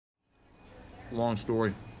Long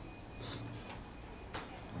story.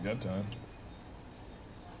 We got time.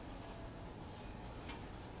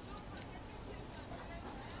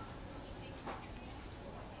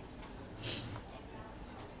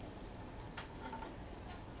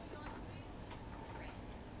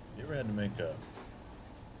 You ever had to make a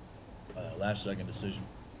last-second decision?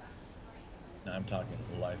 Now I'm talking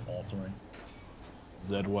life-altering. Is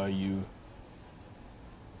that why you...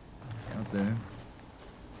 Out there,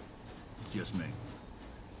 it's just me.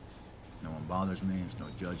 No one bothers me, there's no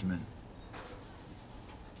judgment.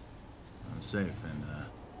 I'm safe and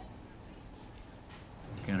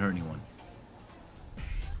can't hurt anyone.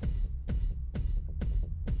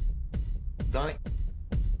 Donnie,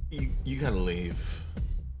 you gotta leave.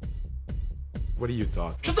 What are you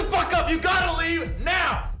talking? Shut the fuck up! You gotta leave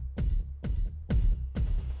now!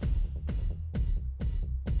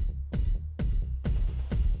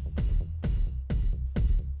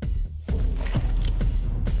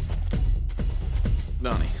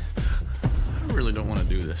 Donnie, I really don't want to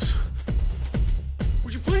do this.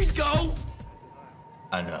 Would you please go?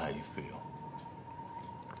 I know how you feel.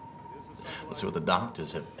 Well, see, what the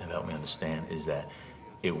doctors have helped me understand is that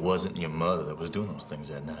it wasn't your mother that was doing those things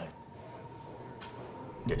that night.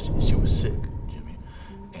 Yes, she was sick, Jimmy.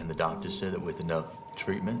 And the doctor said that with enough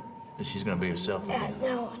treatment, that she's gonna be herself again. Dad,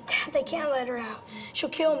 no. Dad, they can't let her out. She'll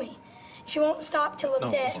kill me. She won't stop till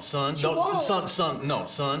I'm dead. Son, she won't.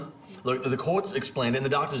 son. Look, the courts explained it, and the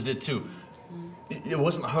doctors did too. It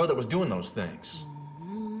wasn't her that was doing those things.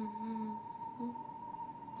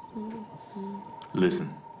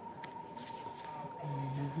 Listen.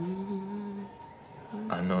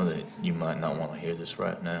 I know that you might not want to hear this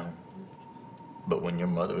right now, but when your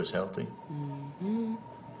mother is healthy,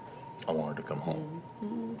 I want her to come home.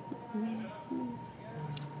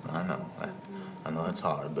 I know that's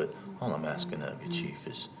hard, but all I'm asking of you, Chief,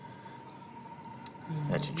 is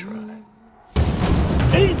that you try.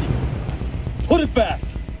 Easy! Put it back!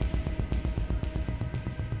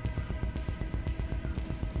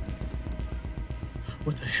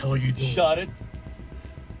 What the hell are you doing? Shut it!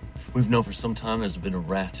 We've known for some time there's been a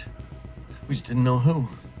rat. We just didn't know who.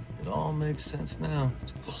 It all makes sense now.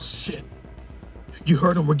 It's bullshit. You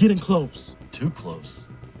heard him. We're getting close. Too close.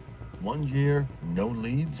 1 year, no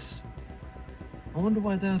leads. I wonder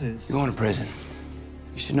why that is. You're going to prison.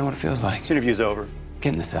 You should know what it feels like. This interview's over.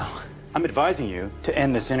 Get in the cell. I'm advising you to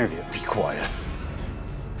end this interview. Be quiet.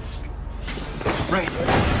 Right.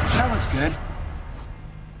 That looks good.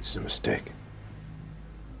 This is a mistake.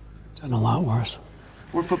 Done a lot worse.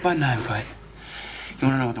 We're foot by 9 foot. You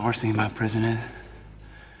want to know what the worst thing about prison is?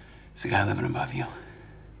 It's the guy living above you.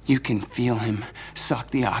 You can feel him suck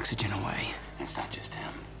the oxygen away. And it's not just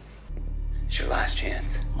him. It's your last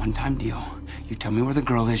chance. One-time deal. You tell me where the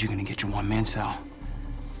girl is, you're gonna get your one-man cell.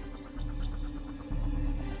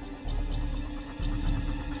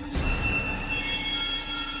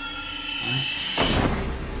 All right.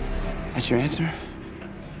 That's your answer?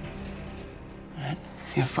 All right.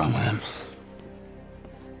 You have fun with him.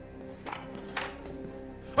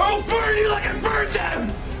 I'll burn you like I burned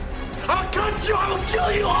them! I'll cut you, I will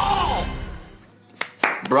kill you all!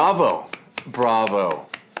 Bravo. Bravo.